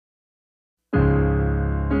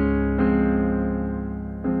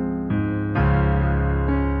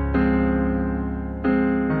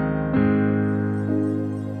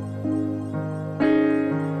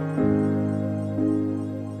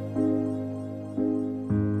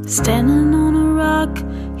Standing on a rock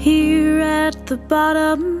here at the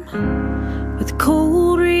bottom, with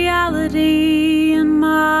cold reality in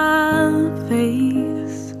my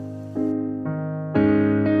face.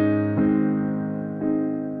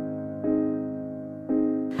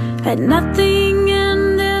 And nothing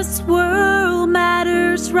in this world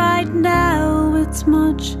matters right now. It's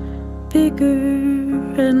much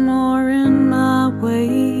bigger and more in my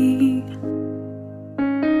way.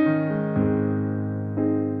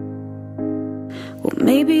 Well,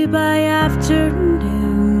 maybe by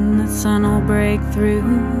afternoon the sun will break through,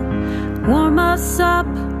 warm us up,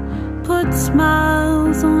 put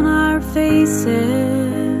smiles on our faces.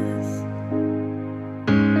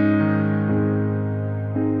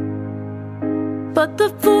 But the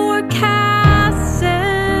forecast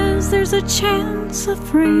says there's a chance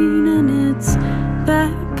of rain, and it's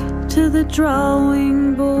back to the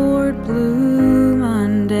drawing board Blue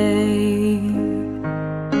Monday.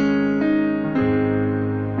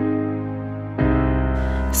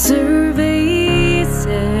 Survey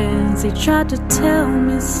says he tried to tell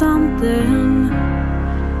me something,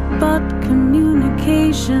 but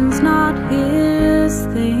communication's not his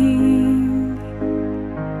thing.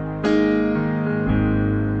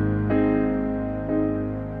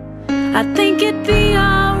 I think it'd be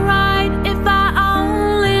alright if I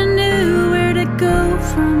only knew where to go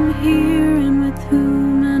from here and with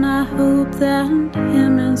whom, and I hope that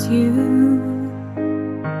him is you.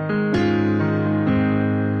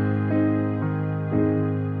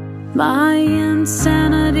 My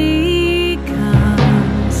insanity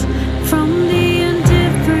comes from the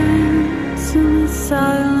indifference and the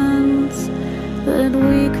silence that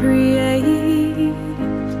we create.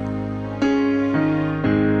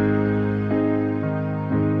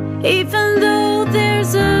 Even though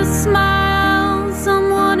there's a smile,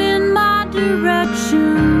 someone in my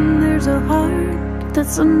direction, there's a heart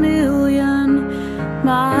that's a million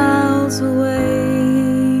miles away.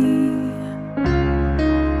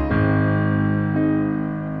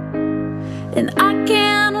 And I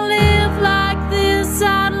can't live like this,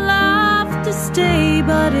 I'd love to stay,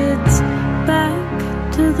 but it's back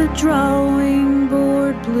to the drawing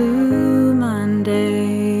board Blue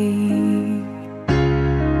Monday.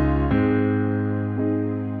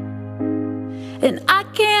 And I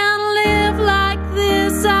can't live like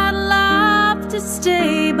this, I'd love to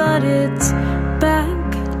stay, but it's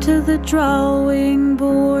back to the drawing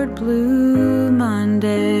board Blue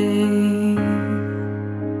Monday.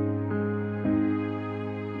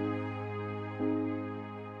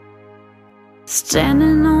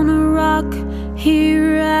 Standing on a rock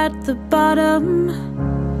here at the bottom,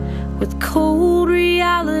 with cold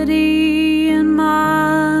reality in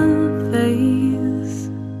my face.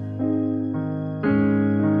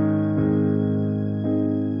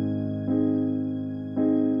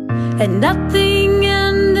 And nothing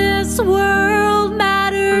in this world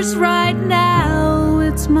matters right now.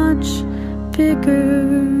 It's much bigger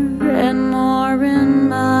and more in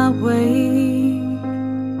my way.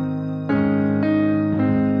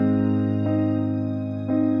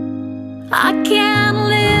 I can't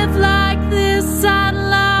live like this, I'd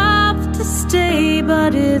love to stay,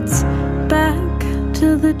 but it's back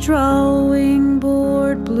to the drawing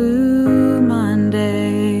board Blue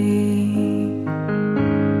Monday.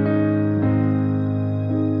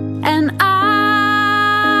 And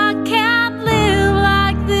I can't live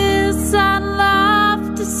like this, I'd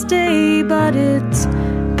love to stay, but it's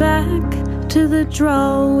back to the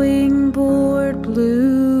drawing board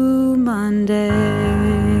Blue Monday.